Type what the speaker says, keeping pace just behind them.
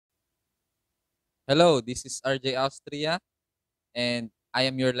Hello, this is RJ Austria, and I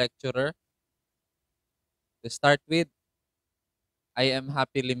am your lecturer. To start with, I am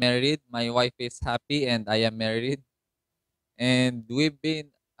happily married. My wife is happy, and I am married. And we've been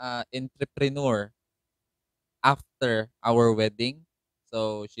entrepreneur after our wedding.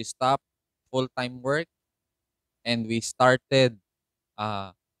 So she stopped full time work, and we started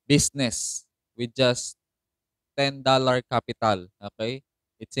uh, business with just $10 capital. Okay,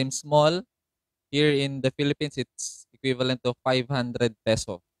 it seems small. Here in the Philippines, it's equivalent to 500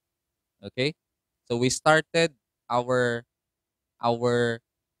 peso. Okay, so we started our our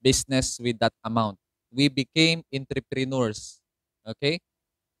business with that amount. We became entrepreneurs. Okay,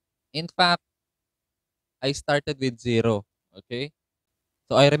 in fact, I started with zero. Okay,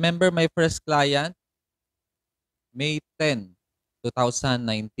 so I remember my first client May 10, 2019.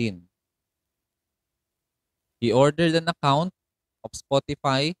 He ordered an account of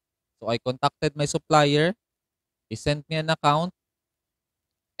Spotify. So I contacted my supplier. He sent me an account,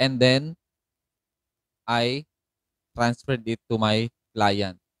 and then I transferred it to my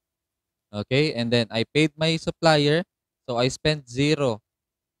client. Okay, and then I paid my supplier. So I spent zero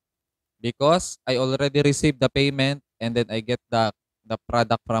because I already received the payment, and then I get the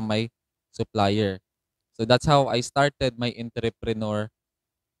product from my supplier. So that's how I started my entrepreneur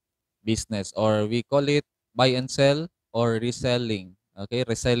business, or we call it buy and sell or reselling. Okay,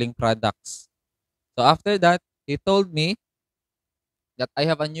 reselling products. So after that, he told me that I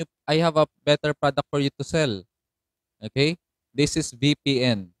have a better product for you to sell. Okay, this is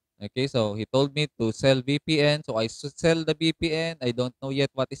VPN. Okay, so he told me to sell VPN. So I sell the VPN. I don't know yet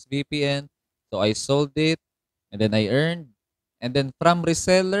what is VPN. So I sold it, and then I earned. And then from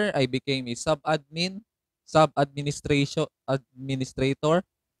reseller, I became a administrator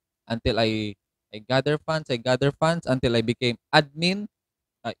until I gather funds. I gather funds until I became admin.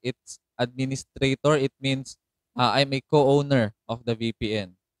 It's administrator. It means I'm a co-owner of the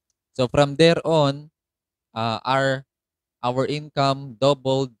VPN. So from there on, our income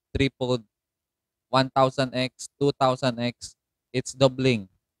doubled, tripled, 1000x, 2000x. It's doubling.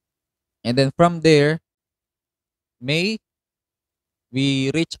 And then from there, May,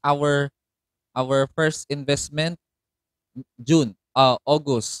 we reach our first investment. June,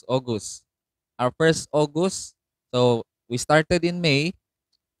 August. Our first August. So we started in May,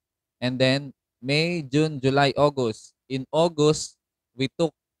 and then May, June, July, August. In August, we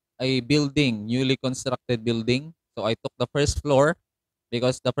took a building, newly constructed building. So I took the first floor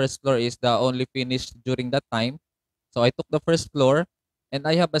because the first floor is the only finished during that time. So I took the first floor, and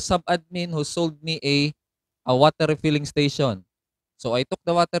I have a sub-admin who sold me a water refilling station. So I took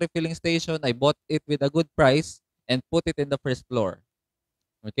the water refilling station, I bought it with a good price and put it in the first floor.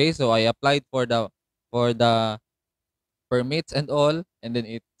 Okay, so I applied for the permits and all, and then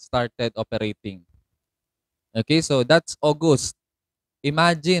it started operating. Okay, so that's August.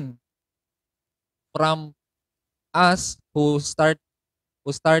 Imagine, from us who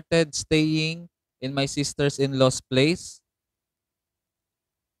started staying in my sister's in-law's place,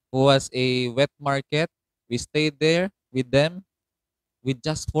 who was a wet market. We stayed there with them with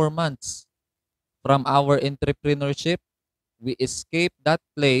just 4 months. From our entrepreneurship, we escaped that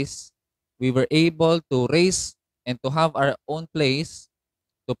place. We were able to raise and to have our own place,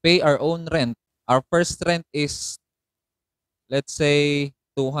 to pay our own rent. Our first rent is, let's say,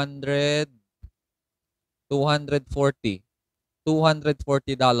 240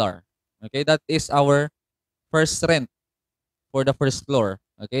 $240. Okay, that is our first rent for the first floor.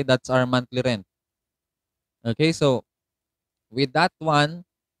 Okay, that's our monthly rent. Okay, so with that one,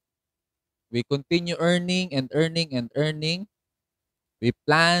 we continue earning and earning and earning. We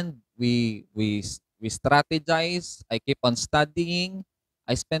planned, we strategize. I keep on studying.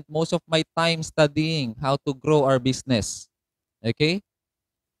 I spent most of my time studying how to grow our business. Okay?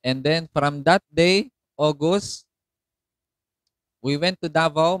 And then from that day, August, we went to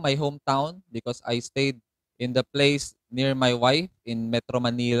Davao, my hometown, because I stayed in the place near my wife in Metro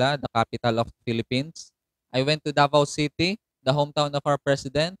Manila, the capital of Philippines. I went to Davao City, the hometown of our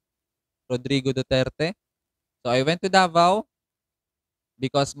president, Rodrigo Duterte. So I went to Davao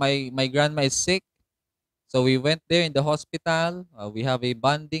because my grandma is sick. So we went there in the hospital. We have a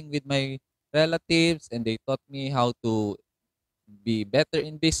bonding with my relatives, and they taught me how to be better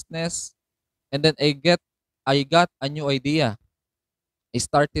in business. And then I got a new idea. I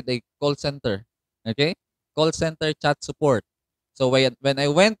started a call center. Okay? Call center chat support. So when I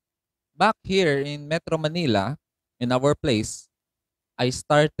went back here in Metro Manila, in our place, I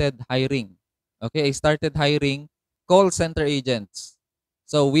started hiring. Okay, I started hiring call center agents.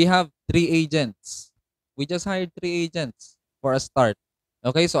 So we have 3 agents. We just hired 3 agents for a start.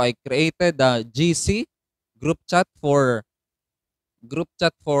 Okay, so I created a GC group chat for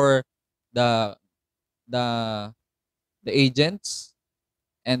the the the agents,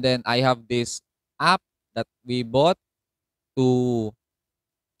 and then I have this app that we bought to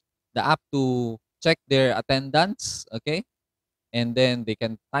to check their attendance. Okay, and then they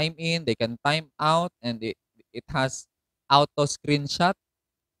can time in, they can time out, and it has auto screenshot.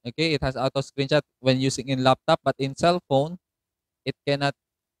 Okay, it has auto screenshot when using in laptop, but in cell phone it cannot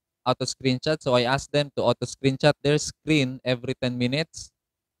auto screenshot. So I asked them to auto screenshot their screen every 10 minutes.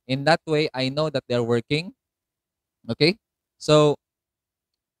 In that way, I know that they're working. Okay, so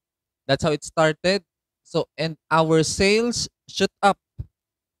that's how it started. So, and our sales shoot up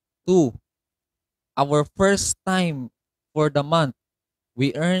to our first time for the month.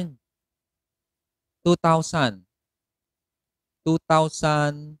 We earned 2,000,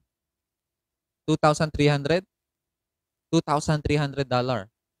 2,000, 2,300, $2,300.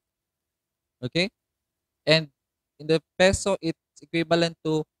 Okay, and in the peso, it's equivalent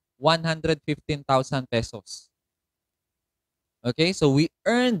to 115,000 pesos. Okay, so we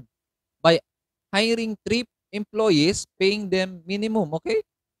earned by hiring three employees, paying them minimum. Okay,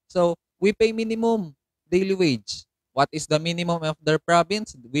 so we pay minimum daily wage. What is the minimum of their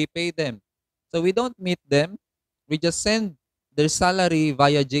province? We pay them. So we don't meet them. We just send their salary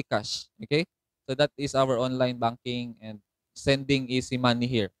via GCash. Okay, so that is our online banking and sending easy money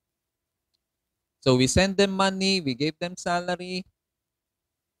here. So we send them money, we gave them salary.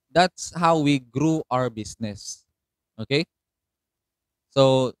 That's how we grew our business. Okay,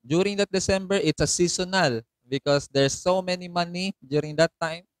 so during that December, it's a seasonal because there's so many money during that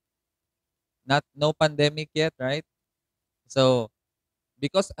time. Not no pandemic yet, right? So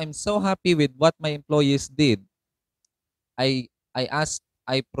because I'm so happy with what my employees did, I asked,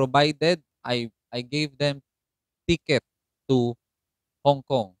 I provided, I gave them ticket to Hong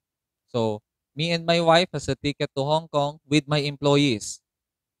Kong. So me and my wife has a ticket to Hong Kong with my employees.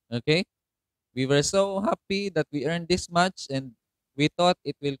 Okay? We were so happy that we earned this much, and we thought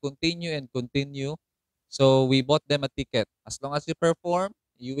it will continue and continue. So we bought them a ticket. As long as you perform,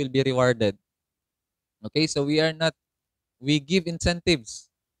 you will be rewarded. Okay, so we give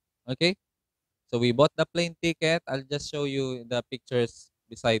incentives. Okay, so we bought the plane ticket. I'll just show you the pictures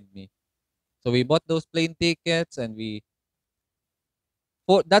beside me. So we bought those plane tickets, and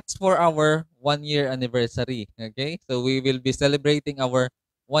that's for our 1 year anniversary. Okay, so we will be celebrating our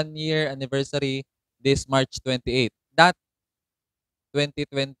 1 year anniversary this March 28th. That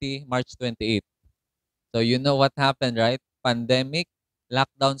 2020 March 28th. So you know what happened, right? Pandemic,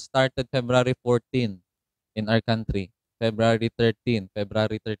 lockdown started February 14 in our country. February 13,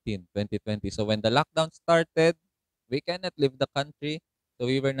 2020. So when the lockdown started, we cannot leave the country. So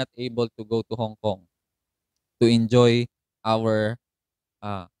we were not able to go to Hong Kong to enjoy our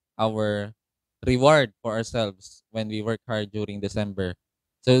uh, our reward for ourselves when we work hard during December.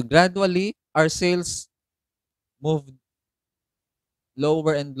 So gradually, our sales moved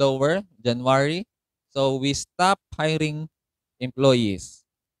lower and lower January. So we stopped hiring employees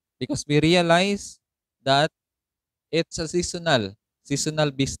because we realized that it's a seasonal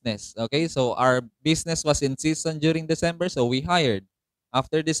business. Okay, so our business was in season during December, so we hired.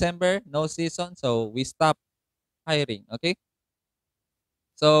 After December, no season, so we stopped hiring. Okay,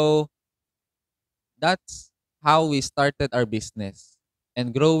 so that's how we started our business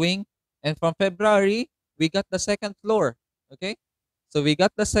and growing. And from February, we got the second floor. Okay, so we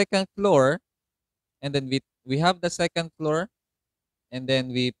got the second floor, and then we have the second floor, and then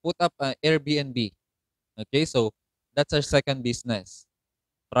we put up an Airbnb. Okay, so that's our second business.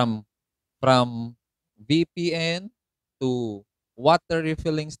 From from VPN to water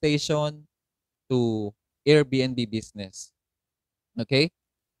refilling station to Airbnb business. Okay,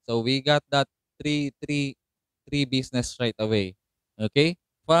 so we got that three business right away. Okay,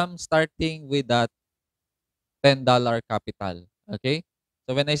 from starting with that $10 capital. Okay,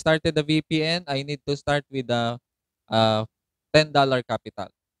 so when I started the VPN, I need to start with a uh, $10 capital.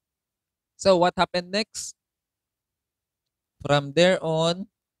 So what happened next? From there on,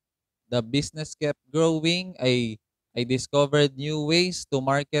 the business kept growing. I discovered new ways to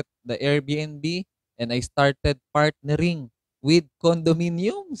market the Airbnb, and I started partnering with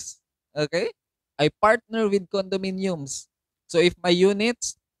condominiums. Okay? I partner with condominiums. So if my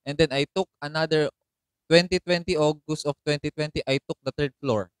units, and then I took another 2020, August of 2020, I took the third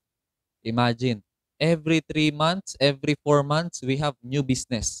floor. Imagine, every 3 months, every 4 months, we have new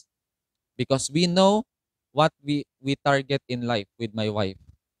business because we know what we target in life with my wife.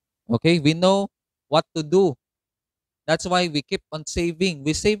 Okay, we know what to do. That's why we keep on saving.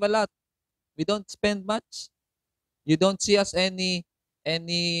 We save a lot. We don't spend much. You don't see us any.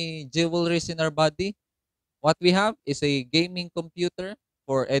 any jewelries in our body. What we have is a gaming computer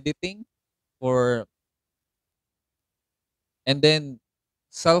for editing, for and then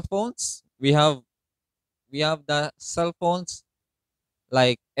cell phones. We have the cell phones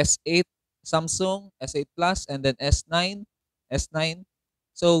like S8 Samsung, S8 Plus, and then S9, S9.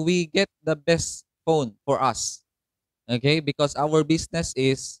 So we get the best phone for us, okay? Because our business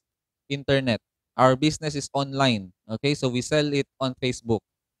is internet. Our business is online, okay? So we sell it on Facebook.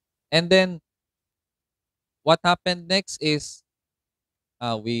 And then what happened next is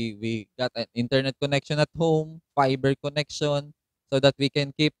we got an internet connection at home, fiber connection, so that we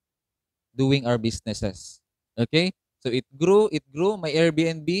can keep doing our businesses. Okay? So it grew. My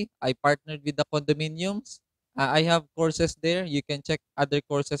Airbnb, I partnered with the condominiums. I have courses there. You can check other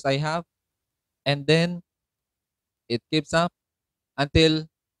courses I have. And then it keeps up until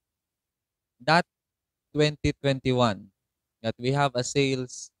that 2021 that we have a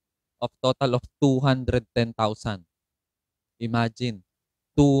sales of total of 210,000. Imagine,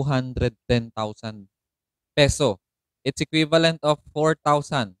 210,000 peso. It's equivalent of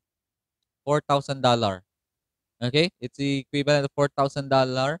 $4,000. Okay? It's the equivalent of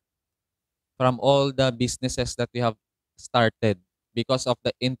 $4,000 from all the businesses that we have started because of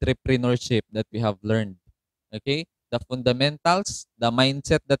the entrepreneurship that we have learned. Okay? The fundamentals, the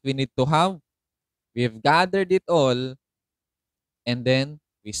mindset that we need to have, we've gathered it all, and then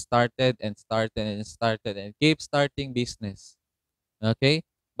we started and started and started and keep starting business. Okay?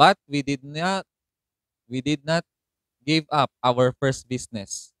 But we did not give up our first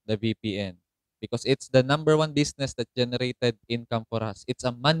business, the VPN, because it's the number one business that generated income for us. It's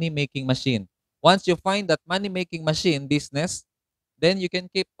a money making machine. Once you find that money making machine business, then you can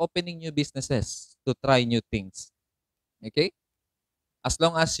keep opening new businesses to try new things. Okay? As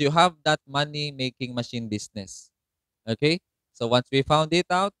long as you have that money making machine business. Okay? So once we found it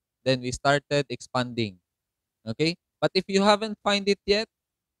out, then we started expanding. Okay? But if you haven't find it yet,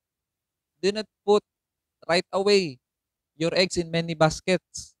 do not put right away your eggs in many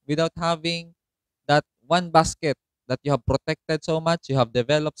baskets without having that one basket that you have protected so much, you have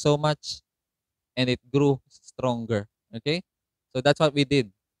developed so much, and it grew stronger. Okay? So that's what we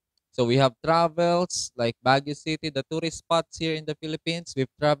did. So we have travels like Baguio City, the tourist spots here in the Philippines.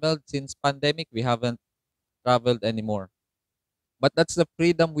 We've traveled since pandemic. We haven't traveled anymore. But that's the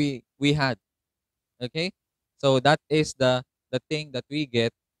freedom we had. Okay? So that is the thing that we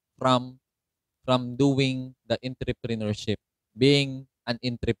get from doing the entrepreneurship, being an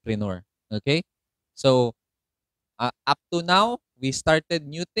entrepreneur. Okay? So up to now, we started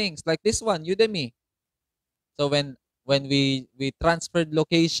new things like this one, Udemy. So when we transferred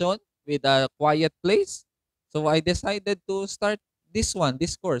location with a quiet place, so I decided to start this one,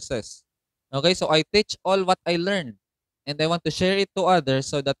 these courses. Okay, so I teach all what I learned, and I want to share it to others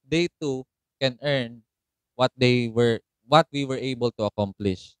so that they too can earn what we were able to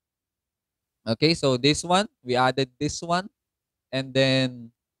accomplish. Okay, so this one we added this one, and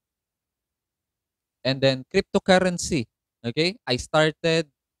then cryptocurrency. Okay, I started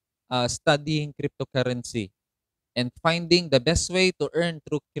studying cryptocurrency and finding the best way to earn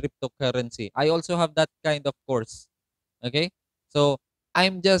through cryptocurrency. I also have that kind of course. Okay? So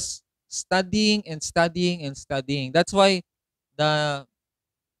I'm just studying and studying and studying. That's why the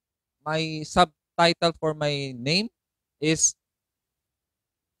my subtitle for my name is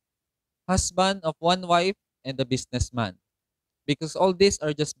Husband of One Wife and the Businessman. Because all these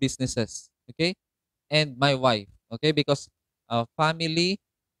are just businesses. Okay? And my wife. Okay? Because family,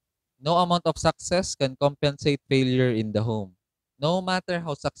 no amount of success can compensate failure in the home. No matter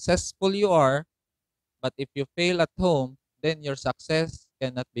how successful you are, but if you fail at home, then your success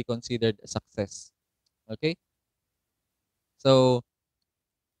cannot be considered a success. Okay? So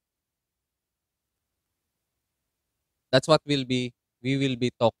that's what we will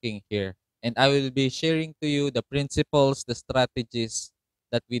be talking here. And I will be sharing to you the principles, the strategies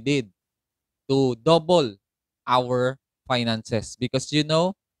that we did to double our finances. Because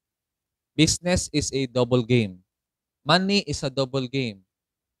business is a double game. Money is a double game.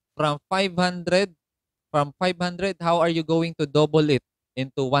 From 500 From 500, how are you going to double it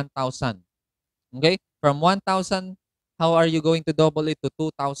into 1,000? Okay? From 1,000, how are you going to double it to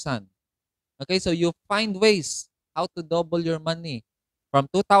 2,000? Okay, so you find ways how to double your money. From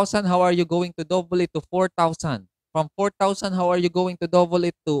 2,000, how are you going to double it to 4,000? From 4,000, how are you going to double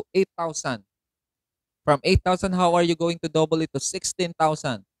it to 8,000? From 8,000, how are you going to double it to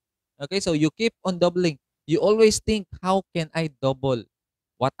 16,000? Okay, so you keep on doubling. You always think, how can I double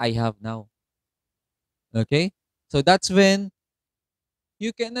what I have now? Okay? So that's when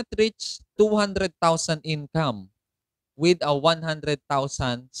you cannot reach 200,000 income with a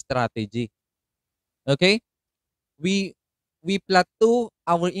 100,000 strategy. Okay? We we plateau,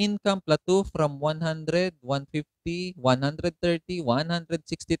 our income plateau from 100, 150, 130,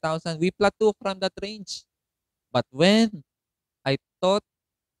 160,000. We plateau from that range. But when I thought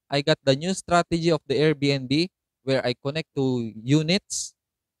I got the new strategy of the Airbnb where I connect to units,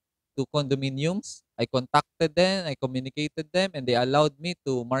 to condominiums, I contacted them, I communicated them, and they allowed me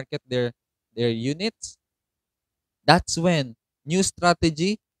to market their units. That's when new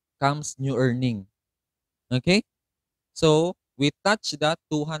strategy comes new earning. Okay? So we touch that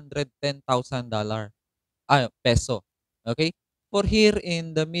 $210,000 peso. Okay? For here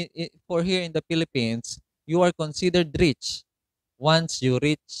in the Philippines, you are considered rich once you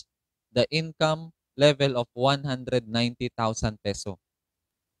reach the income level of 190,000 peso.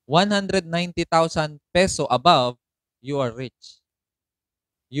 190,000 peso above, you are rich.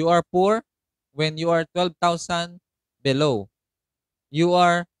 You are poor when you are 12,000 below. You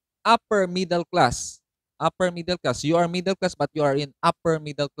are upper middle class. Upper middle class. You are middle class but you are in upper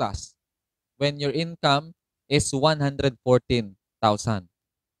middle class when your income is 114,000.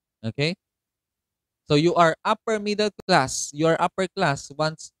 Okay? So you are upper middle class. You are upper class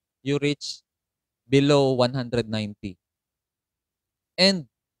once you reach below 190. And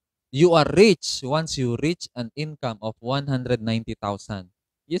you are rich once you reach an income of 190,000.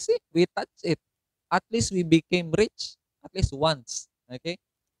 You see, we touched it. At least we became rich at least once. Okay?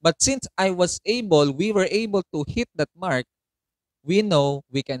 But since we were able to hit that mark, we know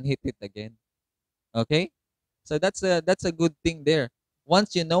we can hit it again. Okay? So that's a good thing there.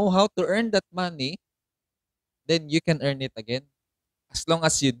 Once you know how to earn that money, then you can earn it again. As long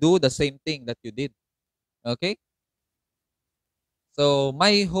as you do the same thing that you did. Okay? So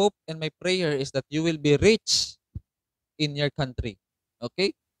my hope and my prayer is that you will be rich in your country.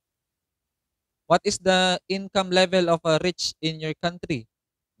 Okay? What is the income level of a rich in your country?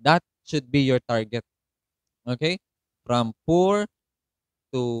 That should be your target. Okay? From poor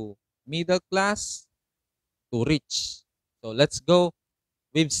to middle class to rich. So let's go.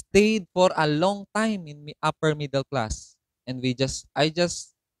 We've stayed for a long time in upper middle class, and I just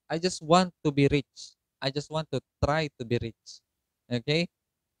want to be rich. I just want to try to be rich. Okay?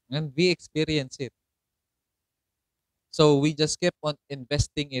 And we experience it. So we just kept on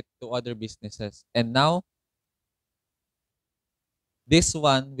investing it to other businesses. And now this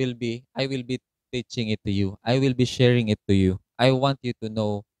one I will be teaching it to you. I will be sharing it to you. I want you to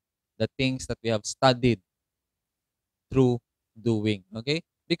know the things that we have studied through doing. Okay?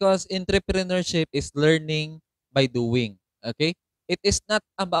 Because entrepreneurship is learning by doing. Okay? It is not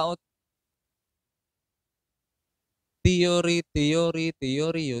about theory.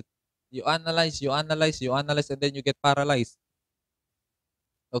 You analyze, and then you get paralyzed.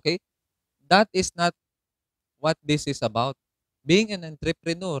 Okay? That is not what this is about. Being an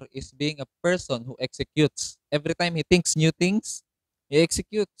entrepreneur is being a person who executes. Every time he thinks new things, he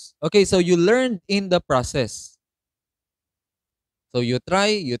executes. Okay, so you learned in the process. So you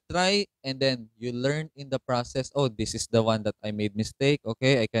try, and then you learn in the process. Oh, this is the one that I made mistake.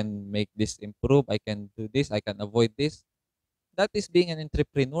 Okay, I can make this improve. I can do this. I can avoid this. That is being an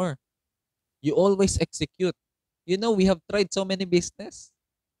entrepreneur. You always execute. We have tried so many business.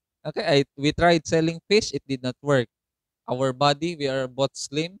 Okay, we tried selling fish. It did not work. Our body, we are both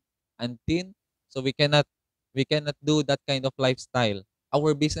slim and thin, so we cannot do that kind of lifestyle.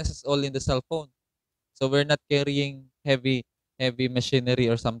 Our business is all in the cell phone, so we're not carrying heavy machinery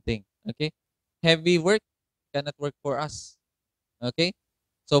or something. Okay, heavy work cannot work for us. Okay,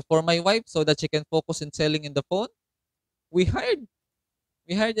 so for my wife, so that she can focus in selling in the phone, we hired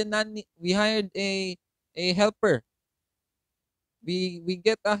we hired a nanny, we hired a helper. We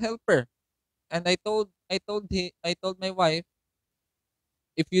get a helper, and I told my wife,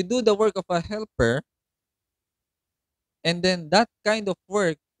 if you do the work of a helper, and then that kind of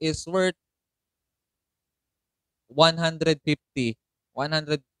work is worth 150,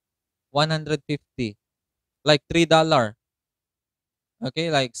 100, 150, like $3.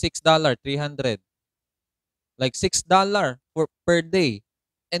 Okay, like $6, 300, like $6 for per day.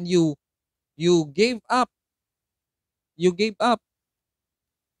 And you gave up, you gave up,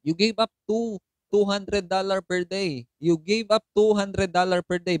 you gave up $200 per day. You gave up $200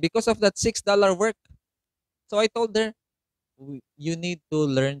 per day because of that $6 work. So I told her, you need to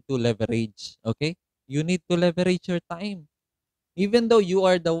learn to leverage. Okay? You need to leverage your time. Even though you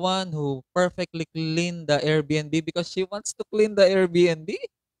are the one who perfectly cleaned the Airbnb because she wants to clean the Airbnb.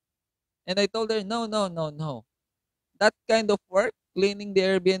 And I told her, no, no, no, no. That kind of work, cleaning the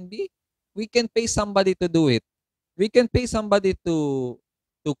Airbnb, we can pay somebody to do it. We can pay somebody to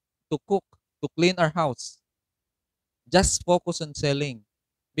to cook, to clean our house. Just focus on selling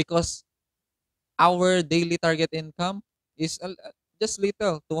because our daily target income is just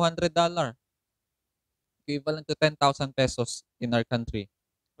little, $200, equivalent to 10,000 pesos in our country.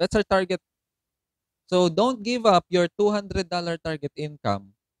 That's our target. So don't give up your $200 target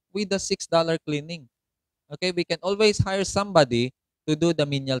income with the $6 cleaning. Okay, we can always hire somebody to do the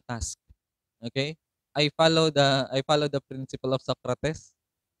menial task. Okay? I follow the principle of Socrates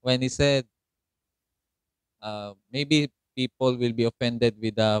when he said, maybe people will be offended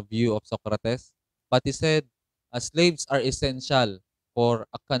with the view of Socrates, but he said, slaves are essential for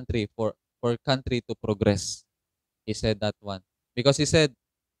a country, for country to progress. He said that one because he said,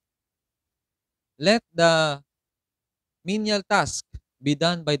 let the menial task be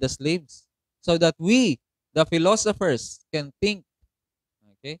done by the slaves so that we, the philosophers, can think.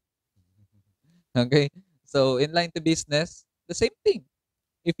 Okay. Okay. So in line to business, the same thing.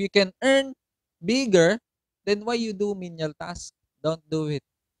 If you can earn bigger, then why you do menial task? Don't do it.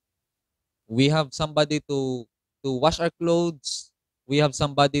 We have somebody to wash our clothes. We have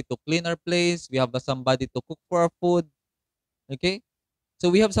somebody to clean our place. We have somebody to cook for our food. Okay? So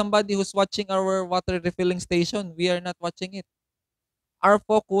we have somebody who's watching our water refilling station. We are not watching it. Our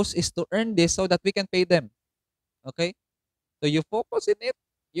focus is to earn this so that we can pay them. Okay? So you focus in it,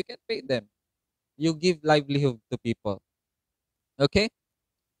 you can pay them. You give livelihood to people. Okay?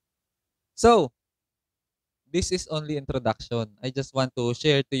 So this is only introduction. I just want to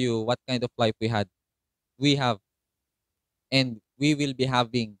share to you what kind of life we have, and we will be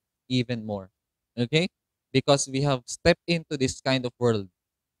having even more. Okay? Because we have stepped into this kind of world.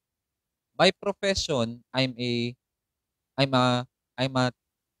 By profession, I'm a I'm a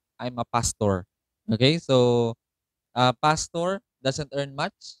I'm a pastor. Okay? So a pastor doesn't earn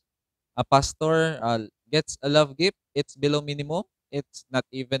much. A pastor gets a love gift. It's below minimum. It's not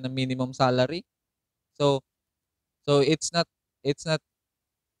even a minimum salary. So it's not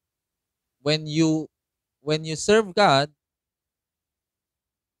when you serve God,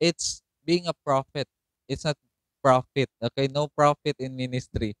 it's being a prophet. It's not profit. Okay? No profit in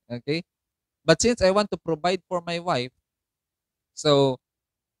ministry. Okay? But since I want to provide for my wife, so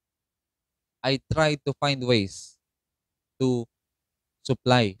I try to find ways to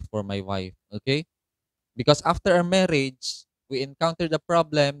supply for my wife. Okay? Because after our marriage, we encountered a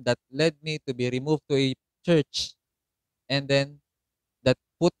problem that led me to be removed to a church, and then that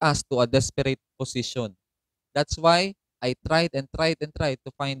put us to a desperate position. That's why I tried and tried and tried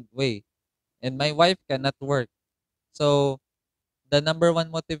to find way. And my wife cannot work. So the number one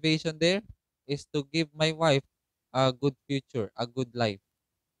motivation there is to give my wife a good future, a good life.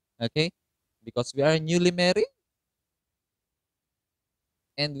 Okay? Because we are newly married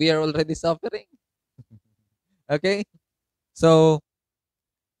and we are already suffering. Okay? So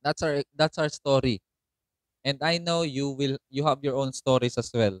that's our story. And I know you have your own stories as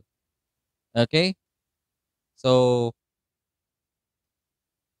well. Okay? So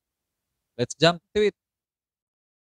let's jump to it.